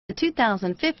The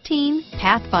 2015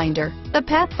 Pathfinder. The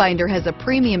Pathfinder has a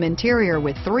premium interior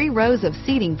with 3 rows of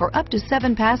seating for up to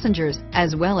 7 passengers,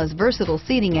 as well as versatile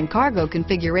seating and cargo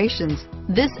configurations.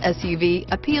 This SUV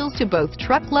appeals to both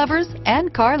truck lovers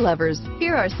and car lovers.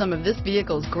 Here are some of this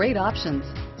vehicle's great options: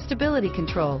 stability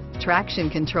control, traction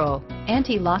control,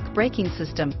 anti-lock braking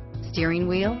system, steering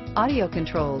wheel audio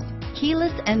controls,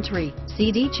 keyless entry,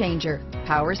 CD changer,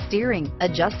 power steering,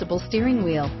 adjustable steering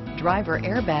wheel, driver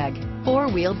airbag,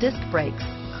 4-wheel disc brakes,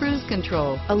 cruise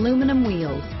control, aluminum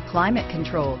wheels, climate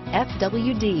control,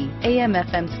 FWD,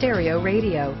 AM/FM stereo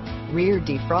radio, rear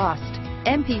defrost,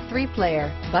 MP3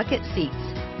 player, bucket seats,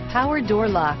 power door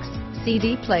locks,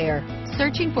 CD player.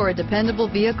 Searching for a dependable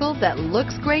vehicle that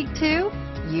looks great too?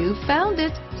 You found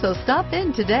it, so stop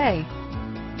in today.